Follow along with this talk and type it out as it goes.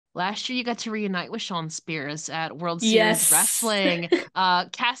Last year, you got to reunite with Shawn Spears at World Series Yes. Wrestling.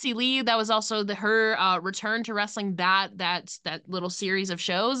 Cassie Lee, that was also her return to wrestling that little series of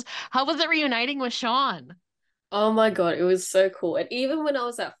shows. How was it reuniting with Shawn? Oh my God, it was so cool. And even when I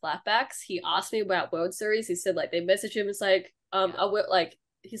was at Flatbacks, he asked me about World Series. He said like they messaged him. It's like, Yeah, I will like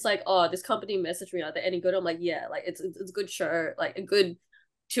he's like, oh, this company messaged me. Are they any good? I'm like, yeah, like it's a good show, like a good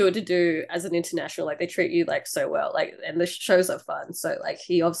tour to do as an international. Like they treat you like so well, like and the shows are fun. So like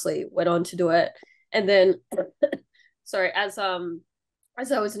he obviously went on to do it. And then sorry, as I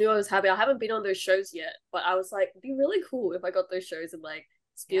was new, I was happy. I haven't been on those shows yet, but I was like, it'd be really cool if I got those shows and like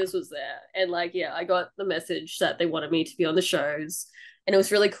yeah, Spears was there. And like, yeah, I got the message that they wanted me to be on the shows. And it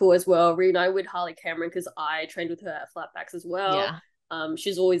was really cool as well. Reunite with Harley Cameron because I trained with her at Flatbacks as well. yeah.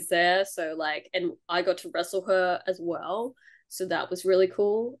 She's always there. So like, and I got to wrestle her as well. So that was really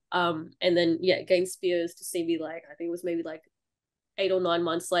cool. And then yeah, gain Spears to see me like, I think it was maybe like 8 or 9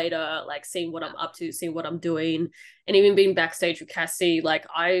 months later, like seeing what I'm up to, seeing what I'm doing, and even being backstage with Cassie. Like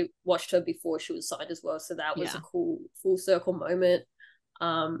I watched her before she was signed as well, so that was a Yeah. cool full circle moment.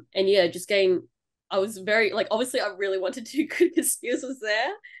 And yeah, just getting. I was very like obviously I really wanted to because Spears was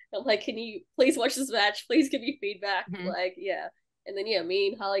there. I'm like, can you please watch this match? Please give me feedback. Mhm. Like yeah, and then yeah, me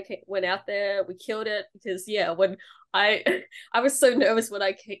and Harley went out there. We killed it because yeah, when I I was so nervous when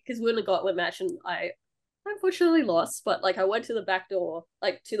I because we only got one match and I unfortunately lost, but like I went to the back door,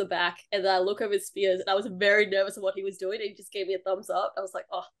 like to the back, and then I look over Spears, and I was very nervous of what he was doing, and he just gave me a thumbs up. I was like,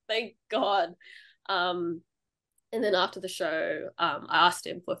 oh, thank God. Um, and then after the show, I asked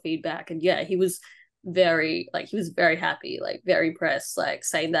him for feedback, and yeah, he was very happy, like very impressed, like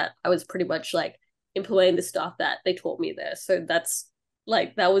saying that I was pretty much like implementing the stuff that they taught me there. So that's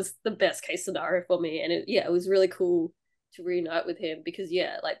like that was the best case scenario for me, and yeah, it was really cool to reunite with him because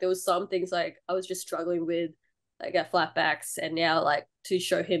yeah, like there was some things like I was just struggling with like at Flatbacks, and now like to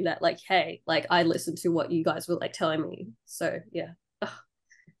show him that like hey, like I listened to what you guys were like telling me. So yeah, oh,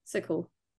 so cool.